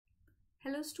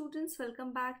Hello students,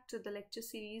 welcome back to the lecture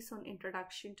series on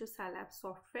Introduction to Scilab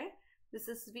Software. This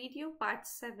is video part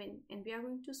 7 and we are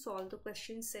going to solve the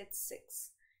question set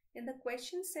 6. In the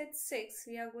question set 6,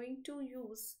 we are going to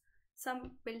use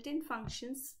some built-in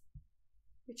functions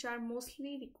which are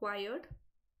mostly required.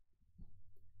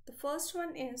 The first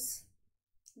one is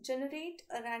generate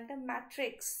a random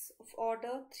matrix of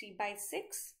order 3 by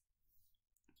 6.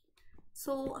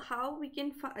 So how we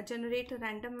can generate a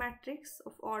random matrix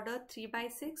of order 3 by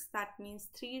 6, that means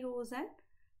 3 rows and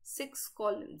 6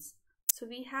 columns. So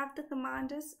we have the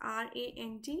command is rand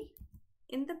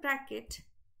in the bracket.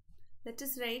 Let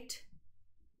us write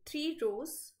 3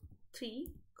 rows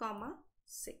 3 comma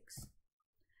 6.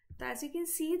 So as you can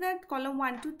see that column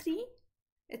 1 to 3,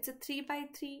 it's a 3 by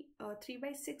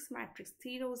 6 matrix,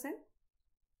 3 rows and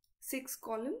 6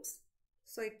 columns.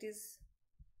 So it is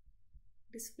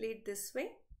displayed this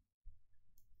way.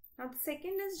 Now the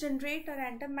second is generate a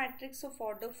random matrix of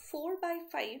order 4 by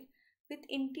 5 with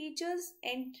integers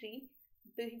entry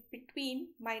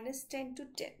between -10 to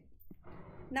 10.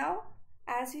 Now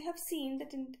as you have seen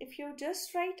that if you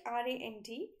just write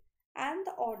rand and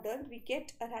the order, we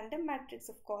get a random matrix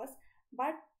of course,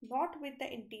 but not with the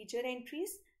integer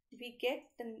entries. We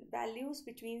get the values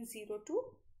between 0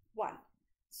 to 1.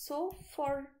 So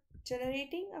for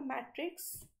generating a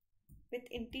matrix with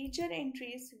integer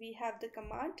entries, we have the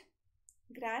command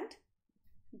grant,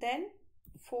 then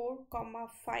 4 comma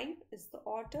 5 is the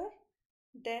order,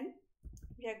 then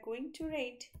we are going to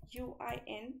write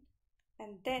uin,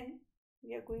 and then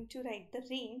we are going to write the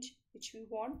range which we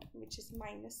want, which is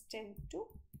 -10 to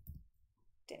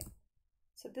 10.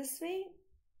 So this way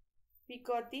we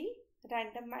got the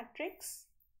random matrix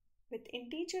with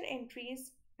integer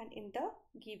entries and in the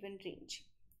given range.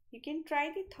 You can try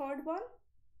the third one,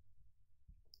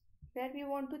 where we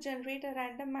want to generate a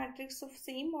random matrix of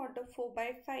same order 4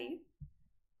 by 5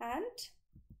 and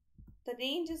the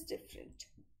range is different.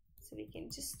 So we can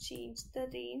just change the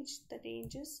range. The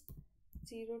range is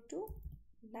 0 to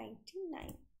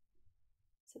 99.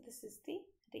 So this is the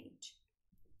range.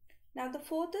 Now the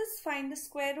fourth is find the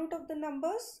square root of the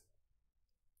numbers.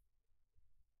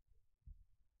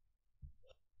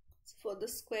 So for the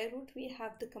square root, we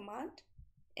have the command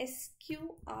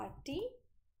sqrt.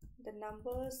 The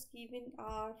numbers given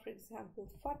are, for example,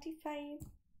 45.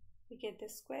 We get the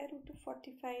square root of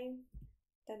 45.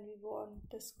 Then we want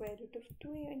the square root of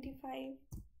 225.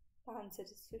 The answer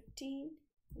is 15.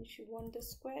 And if you want the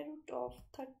square root of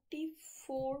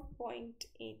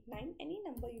 34.89, any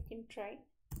number you can try.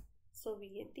 So we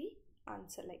get the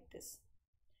answer like this.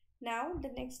 Now the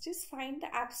next is find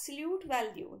the absolute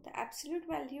value. The absolute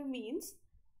value means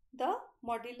the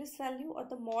modulus value or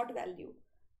the mod value.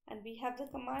 And we have the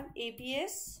command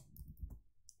abs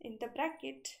in the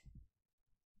bracket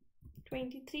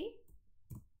 23,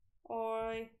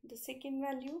 or the second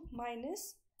value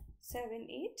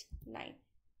 -789.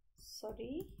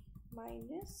 Sorry,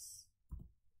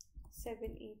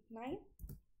 -789.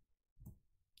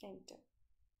 Enter.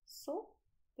 So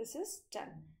this is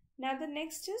done. Now the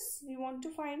next is we want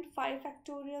to find 5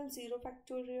 factorial, 0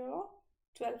 factorial or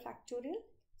 12 factorial.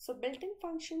 So built-in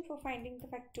function for finding the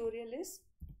factorial is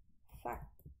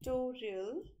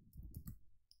factorial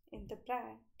in the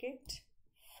bracket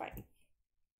 5.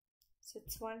 So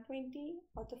it's 120,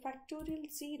 or the factorial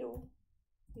 0,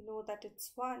 we know that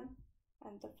it's 1,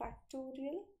 and the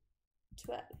factorial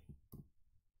 12.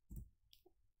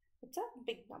 It's a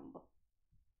big number.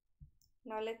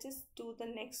 Now let us do the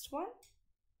next one.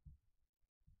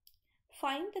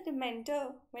 Find the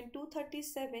remainder when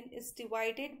 237 is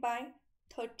divided by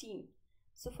 13.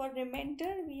 So for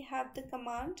remainder, we have the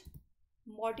command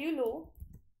modulo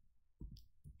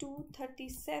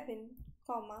 237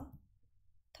 comma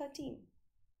 13.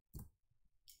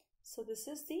 So this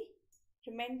is the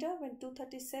remainder when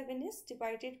 237 is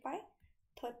divided by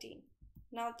 13.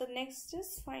 Now the next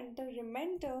is find the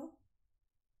remainder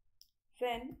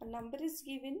when a number is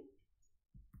given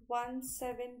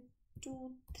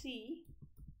 1723.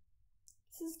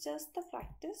 This is just the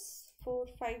practice.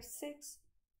 456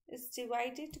 is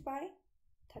divided by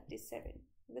 37.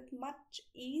 With much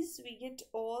ease we get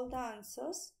all the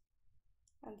answers,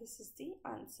 and this is the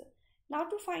answer. Now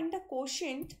to find the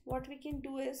quotient, what we can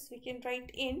do is we can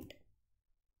write int,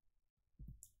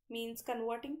 means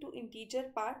converting to integer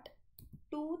part,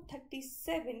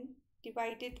 237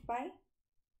 divided by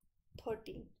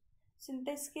 13. So in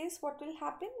this case what will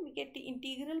happen, we get the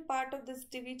integral part of this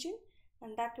division,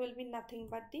 and that will be nothing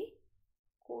but the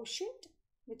quotient,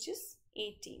 which is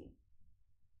 18.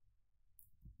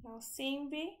 Now same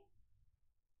way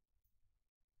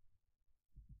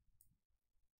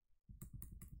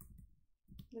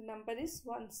The number is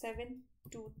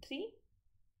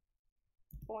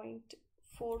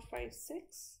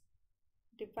 1723.456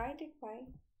 divided by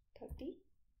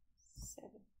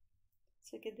 37.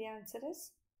 So get the answer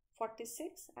is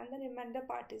 46 and the remainder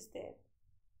part is there.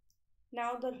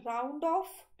 Now the round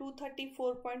off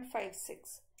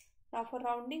 234.56. Now for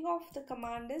rounding off, the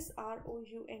command is round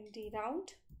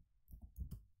round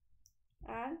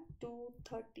and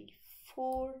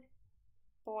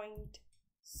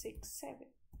 234.67.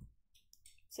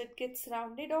 So it gets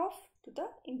rounded off to the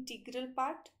integral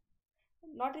part.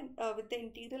 Not in with the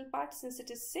integral part, since it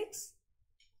is 6,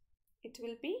 it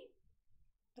will be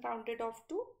rounded off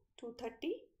to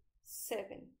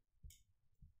 237.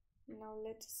 Now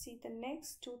let's see the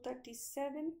next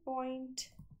 237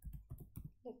 point.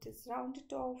 Let us round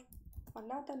it off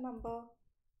another number,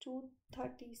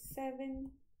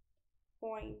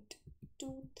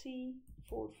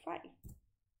 237.2345.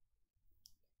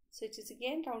 So it is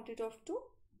again rounded off to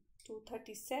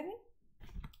 237.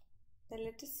 Then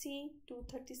let us see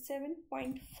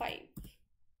 237.5.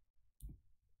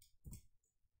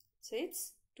 So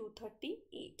it's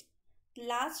 238. The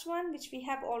last one, which we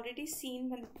have already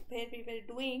seen where we were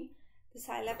doing the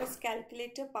Scilab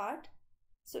calculator part.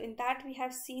 So in that we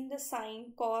have seen the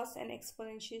sine, cos and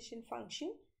exponentiation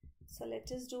function. So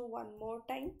let us do one more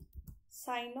time.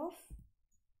 Sine of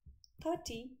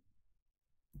 30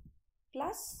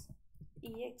 plus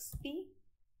exp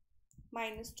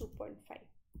minus 2.5.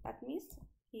 That means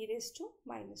e raised to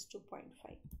minus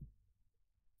 2.5.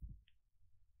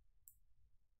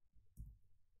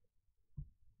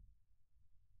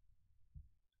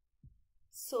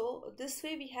 So this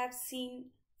way we have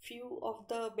seen few of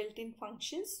the built-in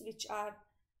functions which are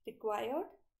required.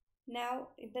 Now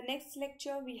in the next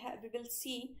lecture we will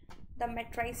see the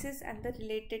matrices and the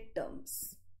related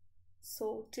terms.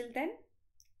 So till then,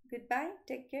 goodbye,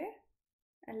 take care,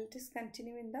 and let us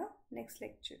continue in the next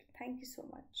lecture. Thank you so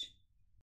much.